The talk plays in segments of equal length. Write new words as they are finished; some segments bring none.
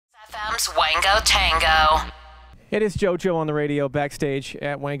KIIS-FM's Wango Tango. It is JoJo on the radio backstage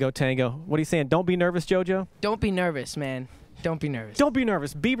at Wango Tango. What are you saying? Don't be nervous, JoJo? Don't be nervous, man. Don't be nervous. Don't be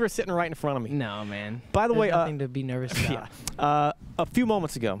nervous. Bieber's sitting right in front of me. No, man. By the way, there's nothing to be nervous about. Yeah. A few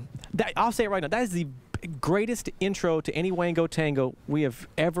moments ago, I'll say it right now, that is the greatest intro to any Wango Tango we have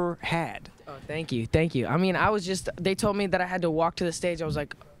ever had. Oh, thank you. Thank you. I mean, they told me that I had to walk to the stage. I was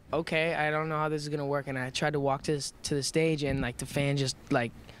like, okay, I don't know how this is going to work. And I tried to walk to the stage, and like the fan just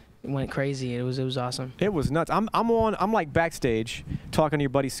like went crazy. It was awesome. It was nuts. I'm like backstage talking to your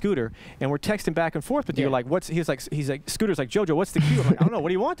buddy Scooter, and we're texting back and forth with you. Yeah. Like, he's like Scooter's like, JoJo, what's the cue? I'm like, I don't know. What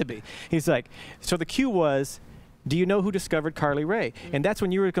do you want it to be? He's like, so the cue was, do you know who discovered Carly Rae? And that's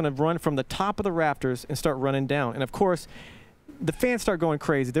when you were going to run from the top of the rafters and start running down. And of course, the fans start going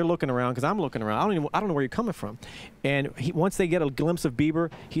crazy. They're looking around because I'm looking around. I don't know where you're coming from. And once they get a glimpse of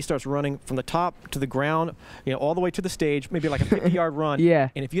Bieber, he starts running from the top to the ground, all the way to the stage, maybe like a 50-yard run. Yeah.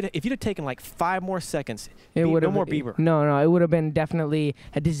 And if you'd have taken like 5 more seconds, no more Bieber. No, it would have been definitely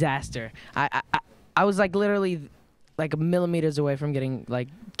a disaster. I was like literally like millimeters away from getting like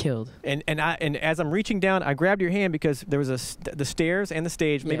killed. And as I'm reaching down, I grabbed your hand because there was the stairs and the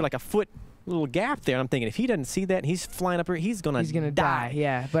stage, maybe like a foot little gap there. And I'm thinking, if he doesn't see that and he's flying up here, he's gonna die.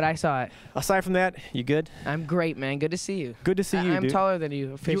 Yeah, but I saw it. Aside from that, you good? I'm great, man. Good to see you. Good to see you, I'm dude. taller than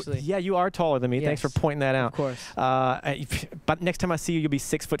you, officially. Yeah, you are taller than me. Yes. Thanks for pointing that out. Of course. But next time I see you, you'll be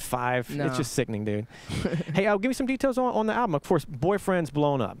 6'5". No. It's just sickening, dude. Hey, give me some details on the album. Of course, Boyfriend's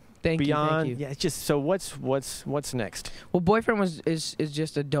blown up. Thank you. Yeah, it's just, so what's next? Well, Boyfriend is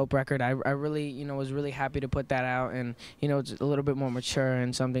just a dope record. I really was really happy to put that out, and it's a little bit more mature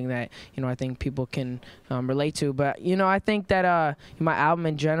and something that I think people can relate to. But I think that my album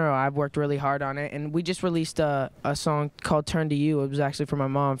in general, I've worked really hard on it, and we just released a song called "Turn to You." It was actually for my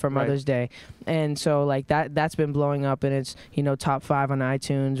mom for Mother's Day, and so like that's been blowing up, and it's top 5 on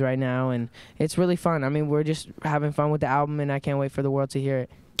iTunes right now, and it's really fun. I mean, we're just having fun with the album, and I can't wait for the world to hear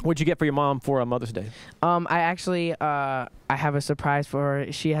it. What'd you get for your mom for Mother's Day? I actually I have a surprise for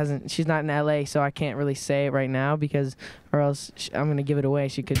her. She's not in LA, so I can't really say it right now because, or else I'm gonna give it away.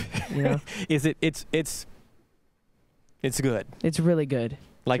 She could, Is it? It's good. It's really good.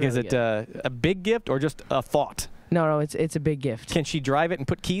 Like, is it a big gift or just a thought? No, it's a big gift. Can she drive it and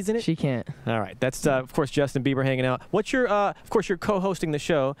put keys in it? She can't. All right. That's, of course, Justin Bieber hanging out. What's your, of course, you're co-hosting the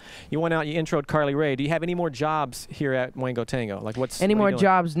show. You went out, you introed Carly Rae. Do you have any more jobs here at Wango Tango? Like, Any more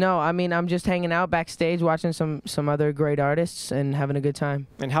jobs? No. I mean, I'm just hanging out backstage watching some other great artists and having a good time.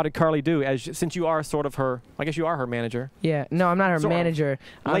 And how did Carly do? Since you are sort of her, I guess you are her manager. Yeah. No, I'm not her manager.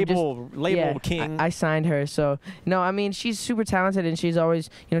 Label king. I signed her. So, no, I mean, she's super talented, and she's always,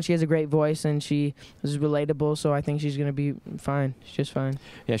 she has a great voice, and she is relatable, so I think she's going to be fine. She's just fine.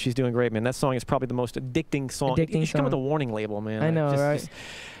 Yeah, she's doing great, man. That song is probably the most addicting song. You should come with a warning label, man. I know, right?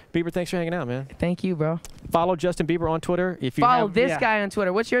 Bieber, thanks for hanging out, man. Thank you, bro. Follow Justin Bieber on Twitter. Follow this guy on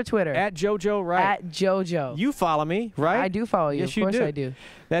Twitter. What's your Twitter? At JoJo, right? At JoJo. You follow me, right? I do follow you. Yes, of course I do.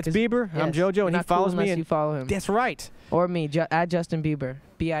 That's Bieber. Yes, I'm JoJo, and he follows me. Unless you follow him. That's right. Or me, at Justin Bieber.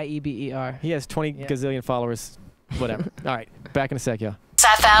 Bieber. He has 20 gazillion followers. Whatever. All right. Back in a sec, y'all.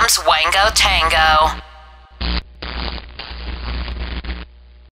 KIIS-FM's Wango Tango.